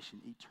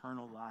 salvation,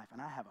 eternal life.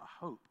 And I have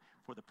a hope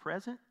for the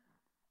present,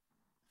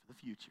 for the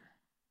future.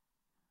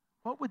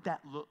 What would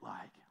that look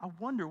like? I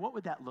wonder, what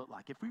would that look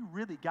like if we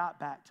really got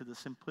back to the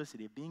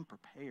simplicity of being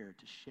prepared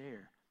to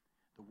share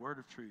the word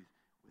of truth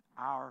with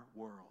our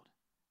world,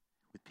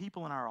 with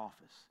people in our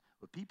office,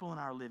 with people in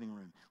our living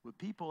room, with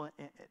people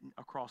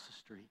across the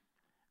street,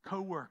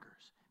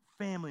 co-workers,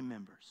 family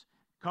members,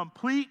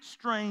 complete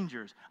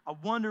strangers. I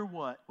wonder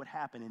what would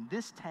happen in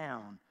this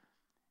town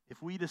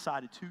if we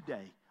decided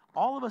today,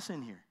 all of us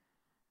in here,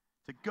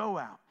 to go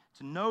out,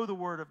 to know the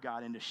Word of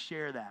God and to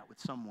share that with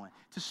someone.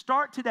 To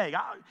start today.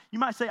 You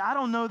might say, I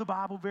don't know the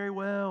Bible very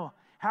well.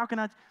 How can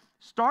I?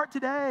 Start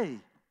today.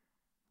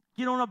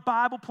 Get on a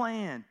Bible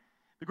plan.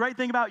 The great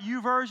thing about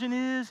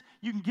YouVersion is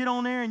you can get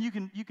on there and you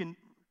can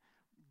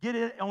get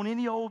it on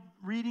any old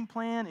reading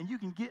plan, and you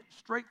can get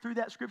straight through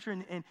that scripture,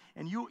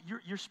 and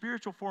your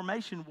spiritual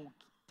formation will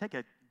take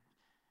a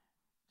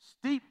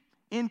steep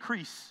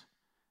increase.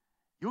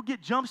 You'll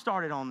get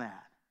jump-started on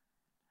that.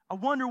 I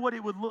wonder what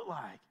it would look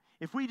like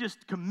if we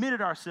just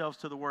committed ourselves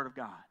to the Word of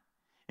God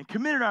and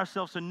committed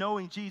ourselves to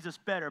knowing Jesus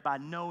better by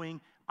knowing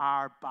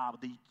our Bible,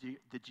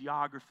 the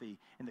geography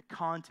and the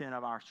content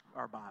of our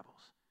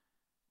Bibles,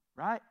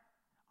 right?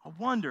 I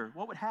wonder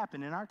what would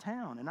happen in our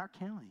town, in our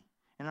county,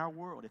 in our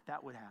world if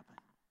that would happen.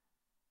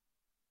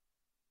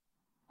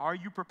 Are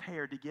you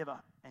prepared to give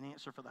an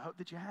answer for the hope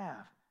that you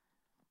have?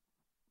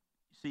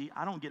 You see,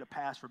 I don't get a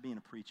pass for being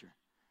a preacher.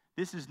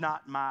 This is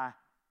not my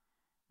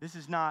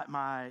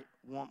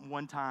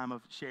one time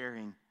of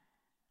sharing.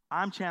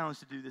 I'm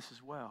challenged to do this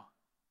as well.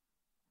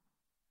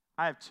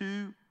 I have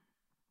 2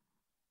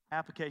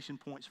 application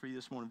points for you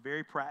this morning.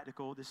 Very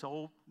practical. This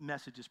whole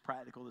message is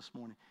practical this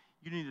morning.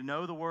 You need to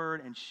know the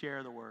Word and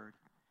share the Word.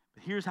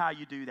 But here's how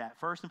you do that.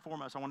 First and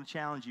foremost, I want to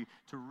challenge you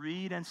to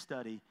read and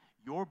study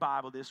your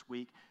Bible this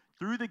week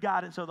through the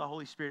guidance of the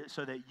Holy Spirit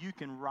so that you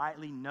can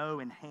rightly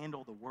know and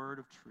handle the Word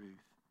of truth.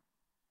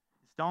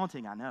 It's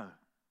daunting, I know.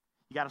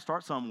 You got to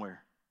start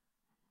somewhere.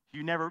 If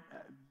you've never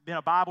been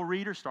a Bible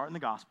reader, start in the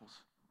Gospels.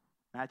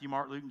 Matthew,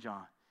 Mark, Luke, and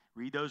John.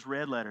 Read those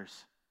red letters.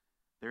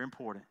 They're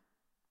important.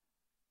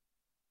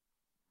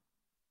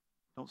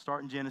 Don't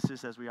start in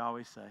Genesis, as we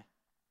always say.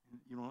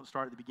 You don't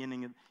start at the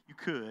beginning. You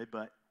could,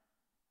 but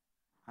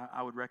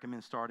I would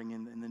recommend starting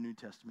in the New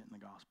Testament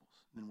and the Gospels,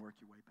 and then work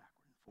your way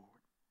backward and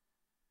forward.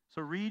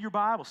 So read your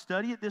Bible.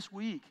 Study it this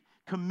week.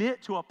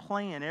 Commit to a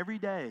plan every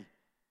day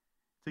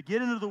to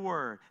get into the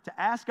Word, to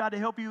ask God to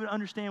help you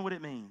understand what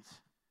it means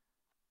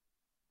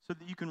so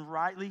that you can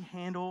rightly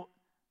handle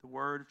the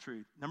word of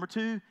truth. Number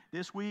 2,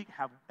 this week,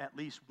 have at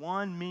least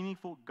one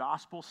meaningful,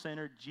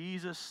 gospel-centered,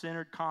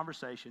 Jesus-centered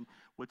conversation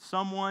with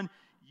someone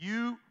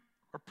you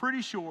are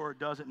pretty sure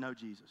doesn't know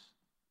Jesus.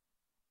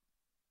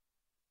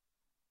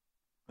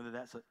 Whether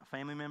that's a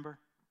family member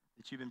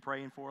that you've been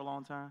praying for a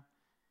long time,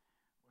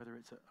 whether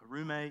it's a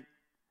roommate,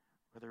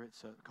 whether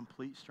it's a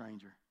complete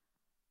stranger.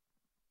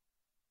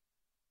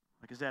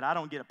 Like I said, I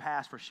don't get a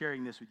pass for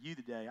sharing this with you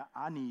today.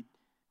 I need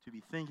to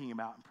be thinking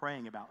about and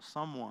praying about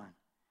someone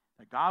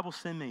that God will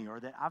send me or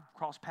that I've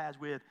crossed paths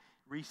with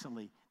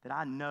recently that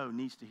I know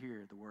needs to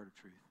hear the word of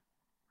truth,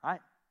 right?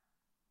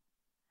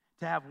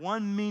 To have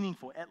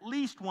at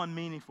least one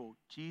meaningful,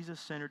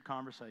 Jesus-centered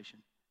conversation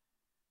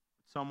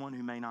with someone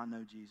who may not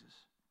know Jesus.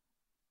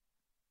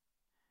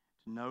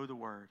 To know the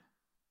word,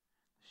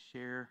 to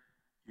share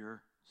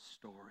your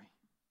story.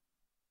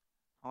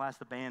 I'll ask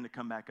the band to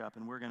come back up,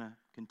 and we're going to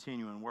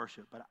continue in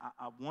worship, but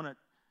I want to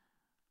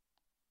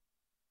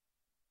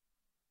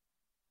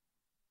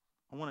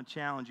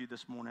challenge you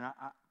this morning.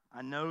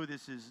 I know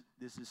this is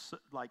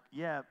like,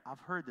 yeah, I've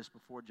heard this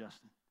before,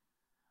 Justin.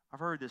 I've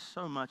heard this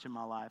so much in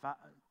my life.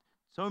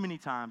 So many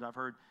times I've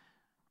heard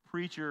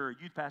preacher or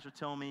youth pastor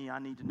tell me I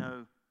need to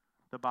know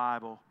the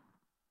Bible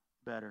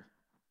better.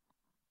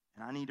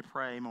 And I need to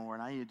pray more,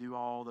 and I need to do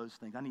all those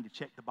things. I need to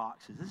check the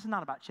boxes. This is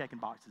not about checking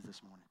boxes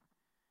this morning.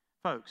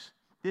 Folks,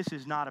 this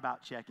is not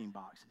about checking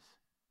boxes.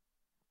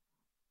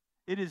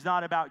 It is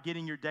not about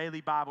getting your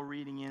daily Bible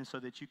reading in so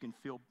that you can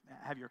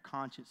have your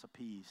conscience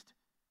appeased,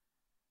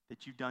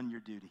 that you've done your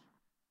duty.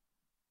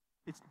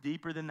 It's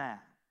deeper than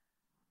that.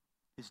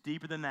 It's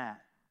deeper than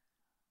that.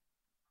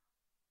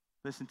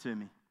 Listen to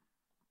me.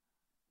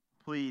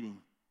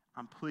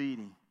 I'm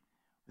pleading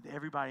with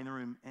everybody in the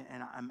room,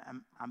 and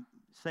I'm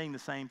saying the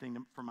same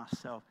thing for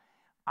myself.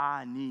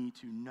 I need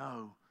to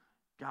know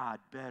God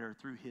better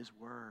through His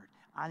Word.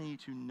 I need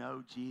to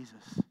know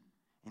Jesus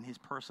and His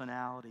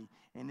personality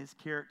and His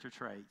character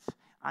traits.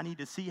 I need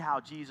to see how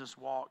Jesus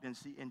walked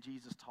and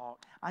Jesus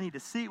talked. I need to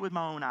see it with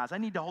my own eyes. I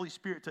need the Holy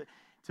Spirit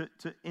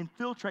to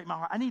infiltrate my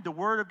heart. I need the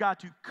Word of God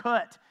to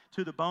cut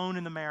to the bone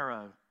and the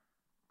marrow,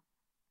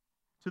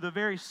 to the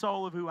very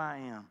soul of who I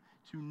am,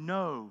 to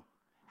know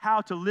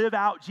how to live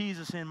out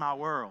Jesus in my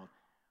world,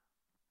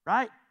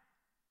 right?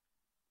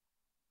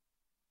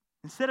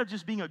 Instead of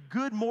just being a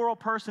good moral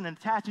person and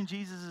attaching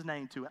Jesus'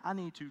 name to it, I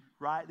need to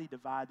rightly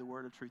divide the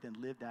word of truth and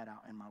live that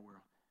out in my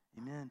world.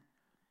 Amen.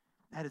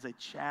 That is a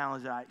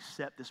challenge that I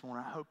accept this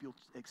morning. I hope you'll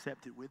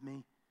accept it with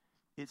me.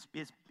 It's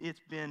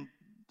been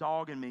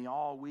dogging me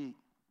all week.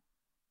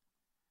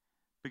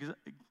 Because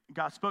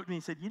God spoke to me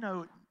and said,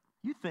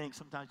 you think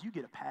sometimes you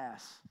get a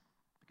pass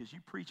because you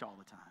preach all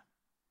the time.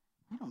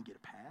 You don't get a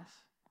pass.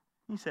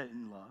 He said it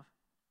in love.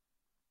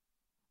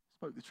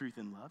 Spoke the truth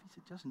in love. He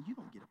said, Justin, you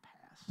don't get a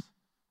pass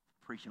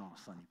for preaching on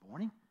a Sunday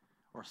morning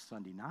or a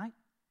Sunday night.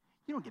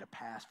 You don't get a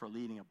pass for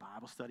leading a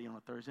Bible study on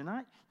a Thursday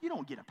night. You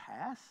don't get a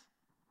pass.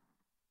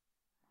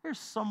 There's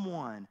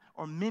someone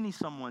or many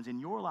someones in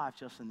your life,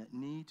 Justin, that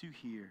need to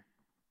hear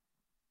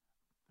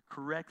the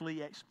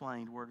correctly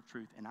explained word of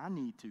truth, and I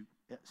need to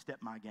step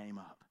my game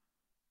up.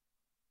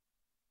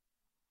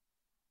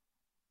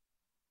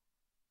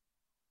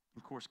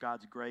 Of course,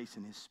 God's grace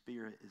and His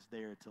Spirit is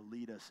there to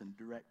lead us and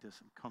direct us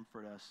and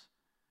comfort us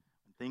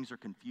when things are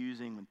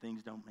confusing, when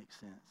things don't make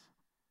sense.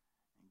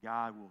 And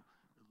God will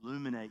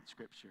illuminate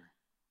Scripture,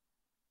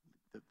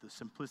 the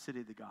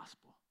simplicity of the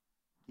gospel,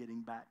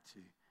 getting back to,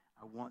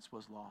 I once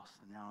was lost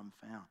and now I'm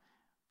found.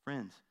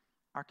 Friends,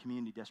 our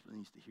community desperately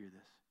needs to hear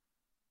this.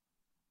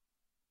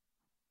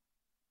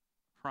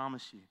 I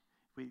promise you,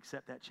 if we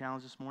accept that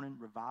challenge this morning,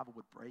 revival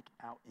would break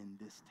out in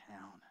this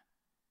town.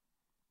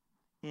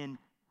 In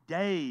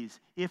days,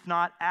 if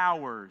not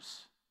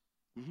hours.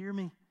 You hear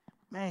me?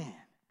 Man,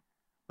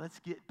 let's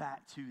get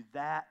back to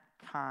that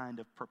kind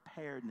of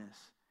preparedness,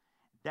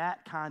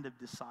 that kind of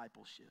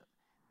discipleship,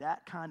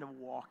 that kind of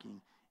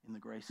walking in the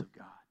grace of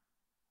God.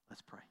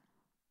 Let's pray.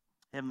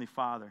 Heavenly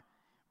Father,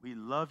 we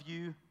love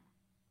you.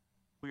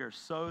 We are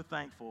so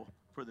thankful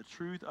for the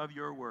truth of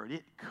your word.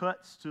 It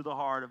cuts to the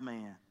heart of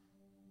man.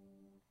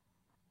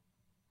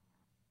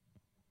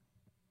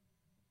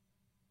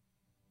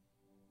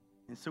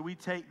 And so we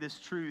take this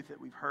truth that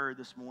we've heard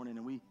this morning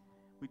and we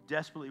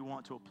desperately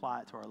want to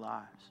apply it to our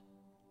lives.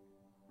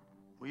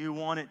 We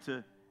want it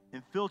to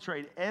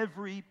infiltrate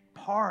every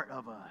part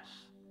of us.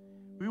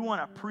 We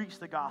want to preach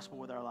the gospel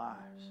with our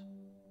lives.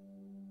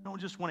 We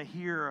don't just want to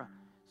hear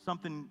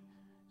something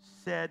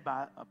said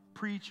by a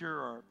preacher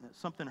or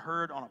something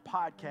heard on a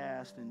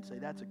podcast and say,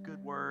 that's a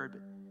good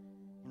word,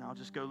 but I'll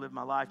just go live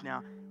my life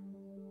now.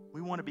 We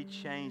want to be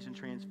changed and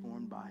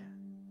transformed by it.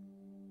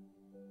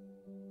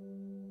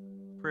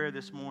 Prayer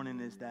this morning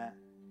is that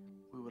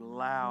we would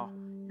allow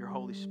your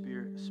Holy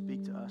Spirit to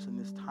speak to us in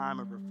this time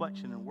of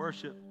reflection and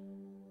worship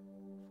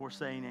before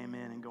saying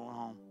amen and going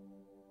home.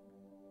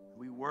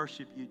 We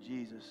worship you,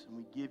 Jesus, and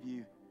we give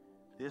you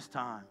this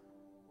time.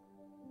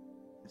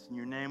 It's in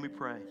your name we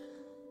pray.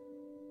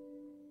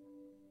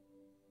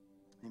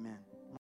 Amen.